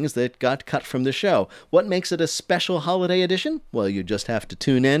hear things that got cut from the show. What makes it a special holiday edition? Well, you just have to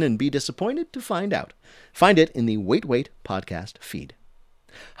tune in and be disappointed to find out. Find it in the Wait Wait podcast feed.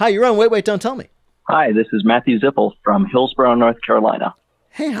 Hi, you're on Wait, Wait, Don't Tell Me. Hi, this is Matthew Zippel from Hillsborough, North Carolina.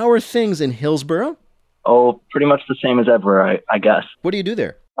 Hey, how are things in Hillsborough? Oh, pretty much the same as ever, I guess. What do you do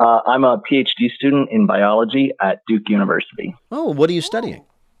there? I'm a PhD student in biology at Duke University. Oh, what are you studying?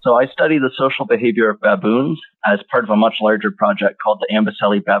 So I study the social behavior of baboons as part of a much larger project called the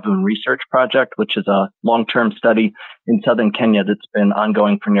Amboseli Baboon Research Project, which is a long-term study in southern Kenya that's been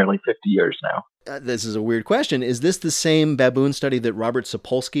ongoing for nearly 50 years now. This is a weird question. Is this the same baboon study that Robert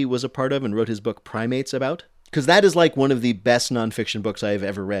Sapolsky was a part of and wrote his book Primates about? Because that is like one of the best nonfiction books I've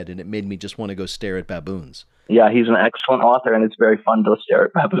ever read, and it made me just want to go stare at baboons. Yeah, he's an excellent author, and it's very fun to stare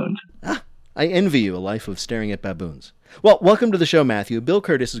at baboons. I envy you a life of staring at baboons. Well, welcome to the show, Matthew. Bill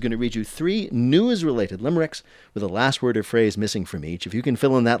Curtis is going to read you 3 news-related limericks with a last word or phrase missing from each. If you can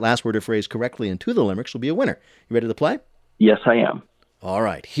fill in that last word or phrase correctly into the limericks, you'll be a winner. You ready to play? Yes, I am. All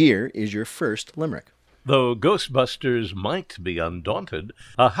right, here is your first limerick. Though Ghostbusters might be undaunted,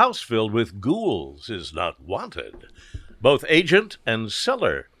 a house filled with ghouls is not wanted. Both agent and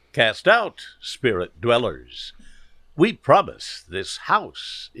seller cast out spirit dwellers. We promise this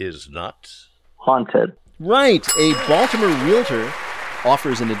house is not haunted. Right. A Baltimore realtor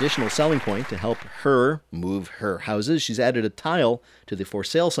offers an additional selling point to help her move her houses. She's added a tile to the for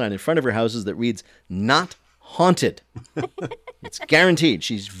sale sign in front of her houses that reads, not haunted. It's guaranteed.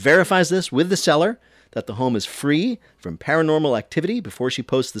 She verifies this with the seller that the home is free from paranormal activity before she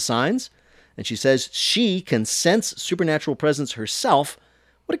posts the signs. And she says she can sense supernatural presence herself.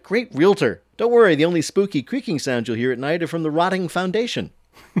 What a great realtor. Don't worry, the only spooky creaking sounds you'll hear at night are from the rotting foundation.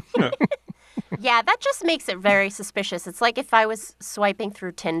 Yeah, that just makes it very suspicious. It's like if I was swiping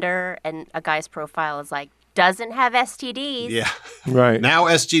through Tinder and a guy's profile is like, doesn't have STDs. Yeah. Right. Now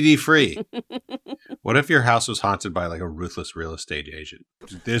STD free. What if your house was haunted by like a ruthless real estate agent?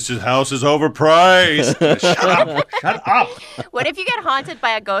 House is overpriced. Shut up. What if you get haunted by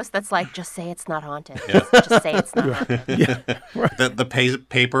a ghost that's like, just say it's not haunted. Just say it's not haunted. The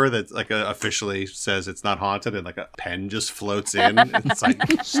paper that like officially says it's not haunted and like a pen just floats in. It's like,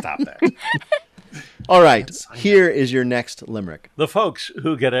 stop that. All right, here is your next limerick. The folks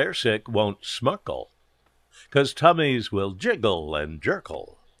who get airsick won't smirkle, 'cause tummies will jiggle and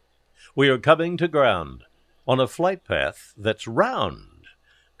jerkle. We are coming to ground on a flight path that's round,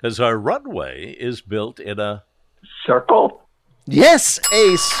 'cause our runway is built in a... Circle? Yes,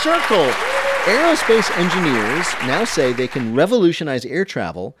 a circle. Aerospace engineers now say they can revolutionize air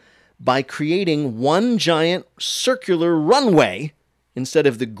travel by creating one giant circular runway instead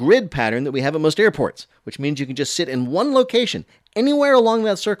of the grid pattern that we have at most airports, which means you can just sit in one location anywhere along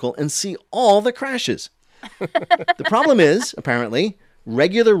that circle and see all the crashes. The problem is, apparently,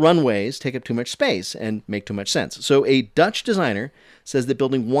 regular runways take up too much space and make too much sense. So a Dutch designer says that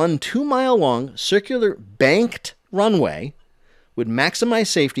building one 2-mile-long circular banked runway would maximize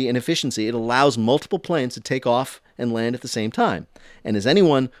safety and efficiency. It allows multiple planes to take off and land at the same time. And as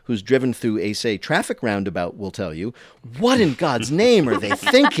anyone who's driven through a, say, traffic roundabout will tell you, what in God's name are they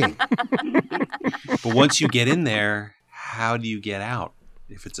thinking? But once you get in there, how do you get out?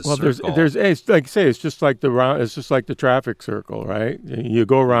 If it's a circle. There's like say it's just like the traffic circle, right? You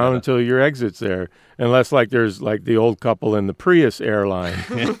go around until your exit's there, unless like there's like the old couple in the Prius airline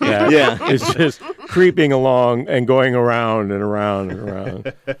that is just creeping along and going around and around and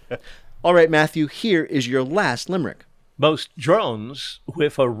around. All right, Matthew, here is your last limerick. Most drones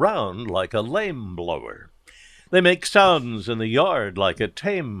whiff around like a lame blower. They make sounds in the yard like a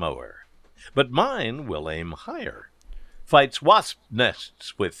tame mower. But mine will aim higher. Fights wasp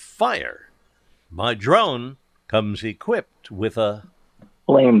nests with fire. My drone comes equipped with a...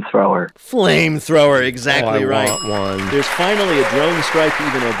 Flamethrower. Flamethrower, exactly right. Want one. There's finally a drone strike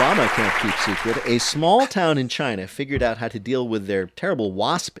even Obama can't keep secret. A small town in China figured out how to deal with their terrible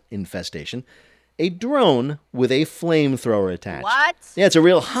wasp infestation. A drone with a flamethrower attached. What? Yeah, it's a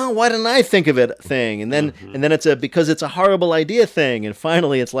real, why didn't I think of it thing? And then it's a because it's a horrible idea thing. And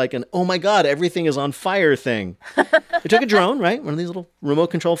finally it's like an, oh my God, everything is on fire thing. They took a drone, right? One of these little remote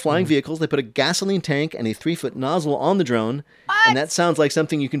control flying vehicles. They put a gasoline tank and a 3-foot nozzle on the drone. What? And that sounds like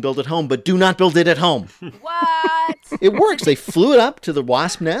something you can build at home, but do not build it at home. What? It works. They flew it up to the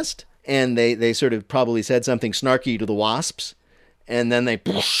wasp nest and they sort of probably said something snarky to the wasps. And then it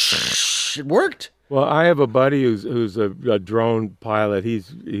worked. Well, I have a buddy who's a drone pilot.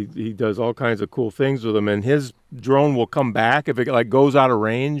 He does all kinds of cool things with them, and his drone will come back if it like goes out of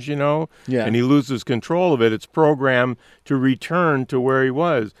range, and he loses control of it. It's programmed to return to where he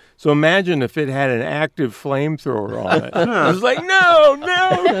was. So imagine if it had an active flamethrower on it. I was like, no,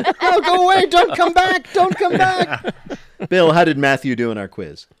 go away! Don't come back! Bill, how did Matthew do in our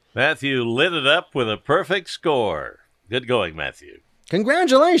quiz? Matthew lit it up with a perfect score. Good going, Matthew.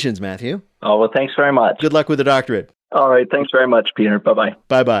 Congratulations, Matthew. Oh, well, thanks very much. Good luck with the doctorate. All right. Thanks very much, Peter. Bye-bye.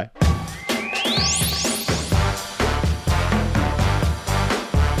 Bye-bye.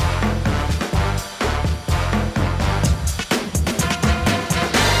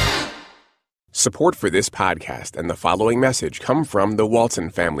 Support for this podcast and the following message come from the Walton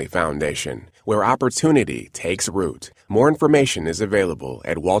Family Foundation, where opportunity takes root. More information is available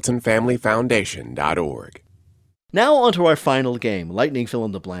at waltonfamilyfoundation.org. Now on to our final game, Lightning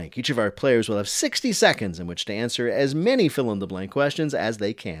Fill-in-the-Blank. Each of our players will have 60 seconds in which to answer as many fill-in-the-blank questions as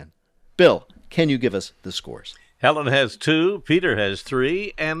they can. Bill, can you give us the scores? Helen has 2, Peter has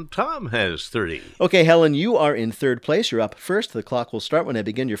 3, and Tom has 3. Okay, Helen, you are in third place. You're up first. The clock will start when I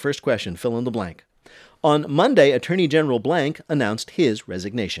begin your first question. Fill in the blank. On Monday, Attorney General Blank announced his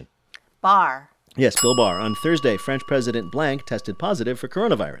resignation. Barr. Yes, Bill Barr. On Thursday, French President Blank tested positive for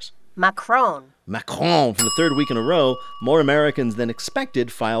coronavirus. Macron. Macron. For the third week in a row, more Americans than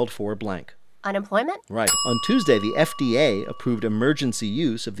expected filed for blank. Unemployment? Right. On Tuesday, the FDA approved emergency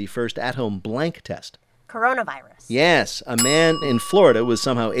use of the first at-home blank test. Coronavirus. Yes, a man in Florida was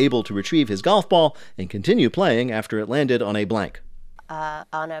somehow able to retrieve his golf ball and continue playing after it landed on a blank.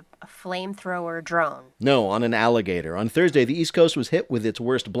 On a flamethrower drone. No, on an alligator. On Thursday, the East Coast was hit with its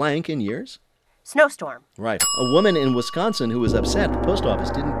worst blank in years. Snowstorm. Right. A woman in Wisconsin who was upset the post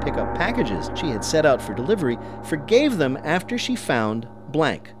office didn't pick up packages she had set out for delivery forgave them after she found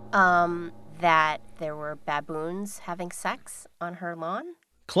blank. That there were baboons having sex on her lawn?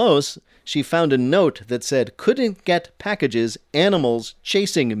 Close. She found a note that said, couldn't get packages, animals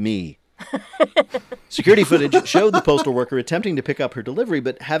chasing me. Security footage showed the postal worker attempting to pick up her delivery,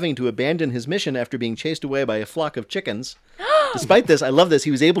 but having to abandon his mission after being chased away by a flock of chickens. Despite this, I love this,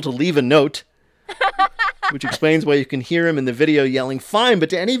 he was able to leave a note which explains why you can hear him in the video yelling, "Fine, but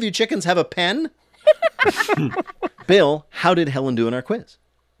do any of you chickens have a pen?" Bill, how did Helen do in our quiz?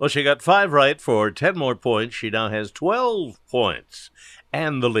 Well, she got 5 right for 10 more points. She now has 12 points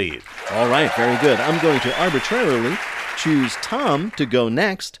and the lead. All right, very good. I'm going to arbitrarily choose Tom to go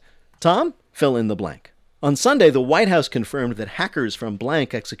next. Tom, fill in the blank. On Sunday, the White House confirmed that hackers from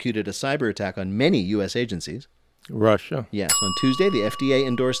blank executed a cyber attack on many U.S. agencies. Russia. Yes. On Tuesday, the FDA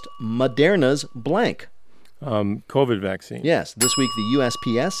endorsed Moderna's blank. COVID vaccine. Yes. This week, the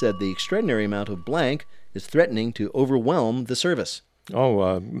USPS said the extraordinary amount of blank is threatening to overwhelm the service.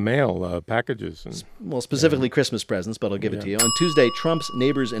 Mail packages. Well, specifically Christmas presents, but I'll give it to you. On Tuesday, Trump's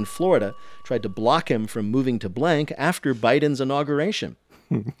neighbors in Florida tried to block him from moving to blank after Biden's inauguration.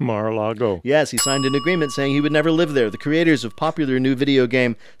 Mar-a-Lago. Yes, he signed an agreement saying he would never live there. The creators of popular new video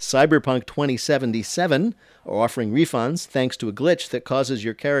game Cyberpunk 2077 are offering refunds thanks to a glitch that causes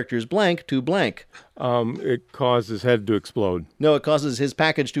your character's blank to blank. It causes his head to explode. No, it causes his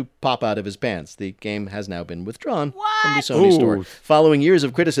package to pop out of his pants. The game has now been withdrawn from the Sony store. Following years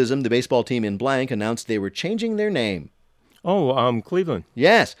of criticism, the baseball team in blank announced they were changing their name. Cleveland.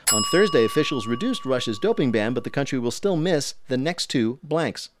 Yes. On Thursday, officials reduced Russia's doping ban, but the country will still miss the next 2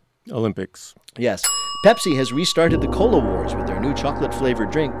 blanks. Olympics. Yes. Pepsi has restarted the Cola Wars with their new chocolate-flavored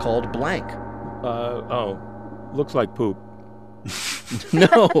drink called Blank. Looks like poop.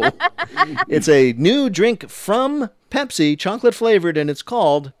 No. It's a new drink from Pepsi, chocolate-flavored, and it's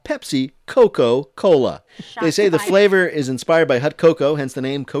called Pepsi Coca-Cola. They say the flavor is inspired by hot cocoa, hence the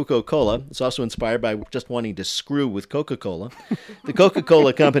name Coca-Cola. It's also inspired by just wanting to screw with Coca-Cola. The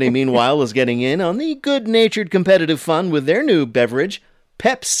Coca-Cola company, meanwhile, is getting in on the good-natured competitive fun with their new beverage,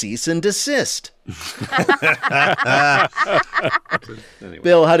 Pep Cease and Desist. Anyway.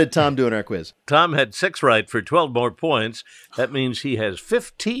 Bill, how did Tom do in our quiz? Tom had 6 right for 12 more points. That means he has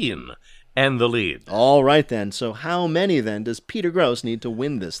 15 and the lead. All right, then. So how many, then, does Peter Gross need to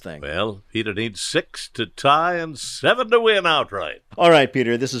win this thing? Well, Peter needs 6 to tie and 7 to win outright. All right,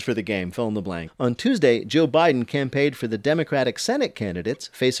 Peter, this is for the game. Fill in the blank. On Tuesday, Joe Biden campaigned for the Democratic Senate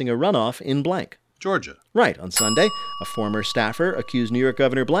candidates facing a runoff in blank. Georgia. Right. On Sunday, a former staffer accused New York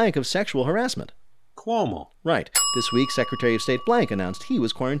Governor Blank of sexual harassment. Cuomo. Right. This week, Secretary of State Blank announced he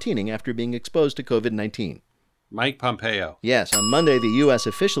was quarantining after being exposed to COVID-19. Mike Pompeo. Yes. On Monday, the U.S.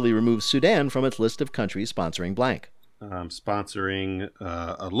 officially removed Sudan from its list of countries sponsoring blank. Sponsoring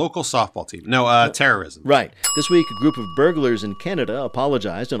a local softball team. No, terrorism. Right. This week, a group of burglars in Canada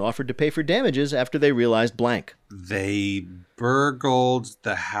apologized and offered to pay for damages after they realized blank. They burgled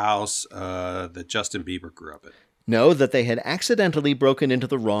the house that Justin Bieber grew up in. No, that they had accidentally broken into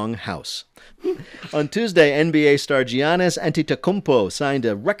the wrong house. On Tuesday, NBA star Giannis Antetokounmpo signed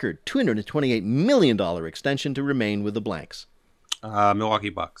a record $228 million extension to remain with the Blanks. Milwaukee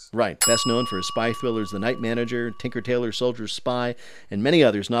Bucks. Right. Best known for his spy thrillers The Night Manager, Tinker Tailor Soldier Spy, and many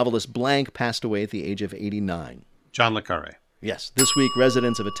others, novelist Blank passed away at the age of 89. John le Carré. Yes. This week,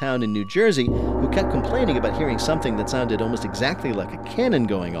 residents of a town in New Jersey who kept complaining about hearing something that sounded almost exactly like a cannon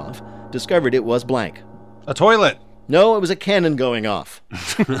going off discovered it was blank. A toilet. No, it was a cannon going off.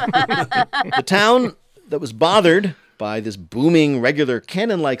 The town that was bothered by this booming, regular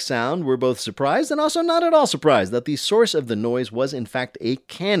cannon-like sound were both surprised and also not at all surprised that the source of the noise was, in fact, a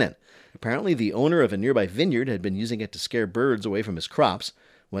cannon. Apparently, the owner of a nearby vineyard had been using it to scare birds away from his crops.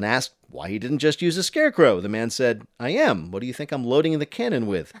 When asked why he didn't just use a scarecrow, the man said, "I am. What do you think I'm loading the cannon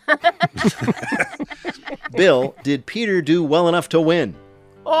with?" Bill, did Peter do well enough to win?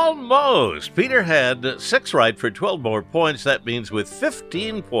 Almost. Peter had 6 right for 12 more points. That means with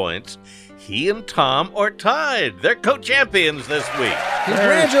 15 points, he and Tom are tied. They're co-champions this week.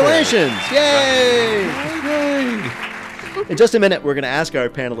 Congratulations! Yay! In just a minute, we're going to ask our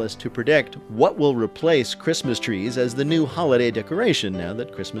panelists to predict what will replace Christmas trees as the new holiday decoration now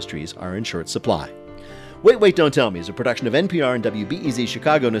that Christmas trees are in short supply. Wait, Wait, Don't Tell Me is a production of NPR and WBEZ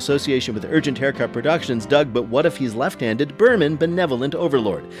Chicago in association with Urgent Haircut Productions. Doug, but what if he's left-handed? Berman, benevolent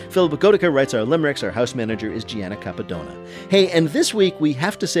overlord. Philip Gotica writes our limericks. Our house manager is Gianna Capadona. Hey, and this week we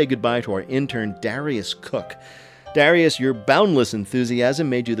have to say goodbye to our intern, Darius Cook. Darius, your boundless enthusiasm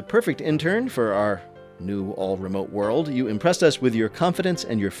made you the perfect intern for our new all-remote world. You impressed us with your confidence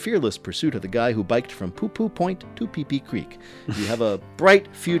and your fearless pursuit of the guy who biked from Poo Poo Point to Pee Pee Creek. You have a bright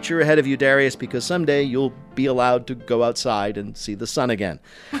future ahead of you, Darius, because someday you'll be allowed to go outside and see the sun again.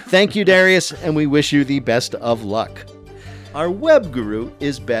 Thank you, Darius, and we wish you the best of luck. Our web guru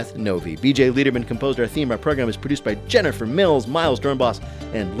is Beth Novi. BJ Liederman composed our theme. Our program is produced by Jennifer Mills, Miles Dornbos,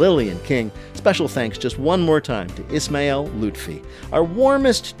 and Lillian King. Special thanks just one more time to Ismail Lutfi. Our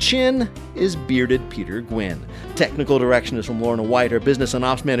warmest chin is bearded Peter Gwynn. Technical direction is from Lorna White. Our business and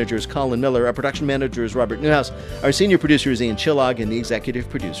ops manager is Colin Miller. Our production manager is Robert Newhouse. Our senior producer is Ian Chillog, and the executive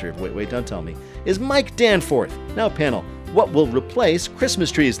producer of Wait, Don't Tell Me is Mike Danforth. Now, panel, what will replace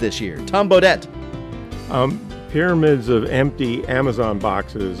Christmas trees this year? Tom Bodette. Pyramids of empty Amazon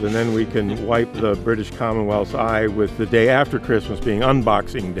boxes, and then we can wipe the British Commonwealth's eye with the day after Christmas being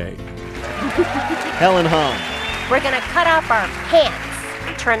Unboxing Day. Helen Hahn. We're going to cut off our pants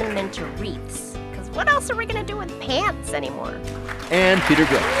and turn them into wreaths. Because what else are we going to do with pants anymore? And Peter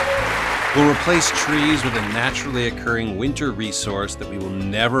Grosz. We'll replace trees with a naturally occurring winter resource that we will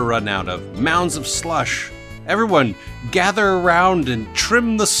never run out of. Mounds of slush. Everyone, gather around and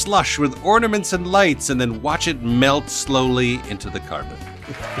trim the slush with ornaments and lights, and then watch it melt slowly into the carpet.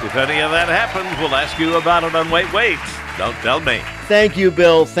 If any of that happens, we'll ask you about it on Wait, Don't Tell Me. Thank you,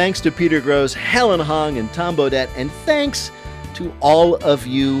 Bill. Thanks to Peter Grosz, Helen Hong, and Tom Bodette. And thanks to all of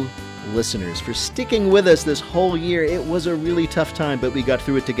you listeners for sticking with us this whole year. It was a really tough time, but we got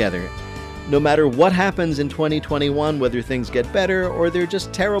through it together. No matter what happens in 2021, whether things get better or they're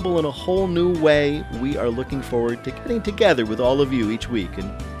just terrible in a whole new way, we are looking forward to getting together with all of you each week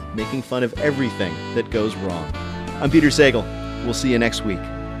and making fun of everything that goes wrong. I'm Peter Sagal. We'll see you next week.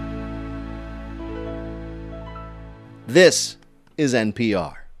 This is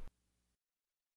NPR.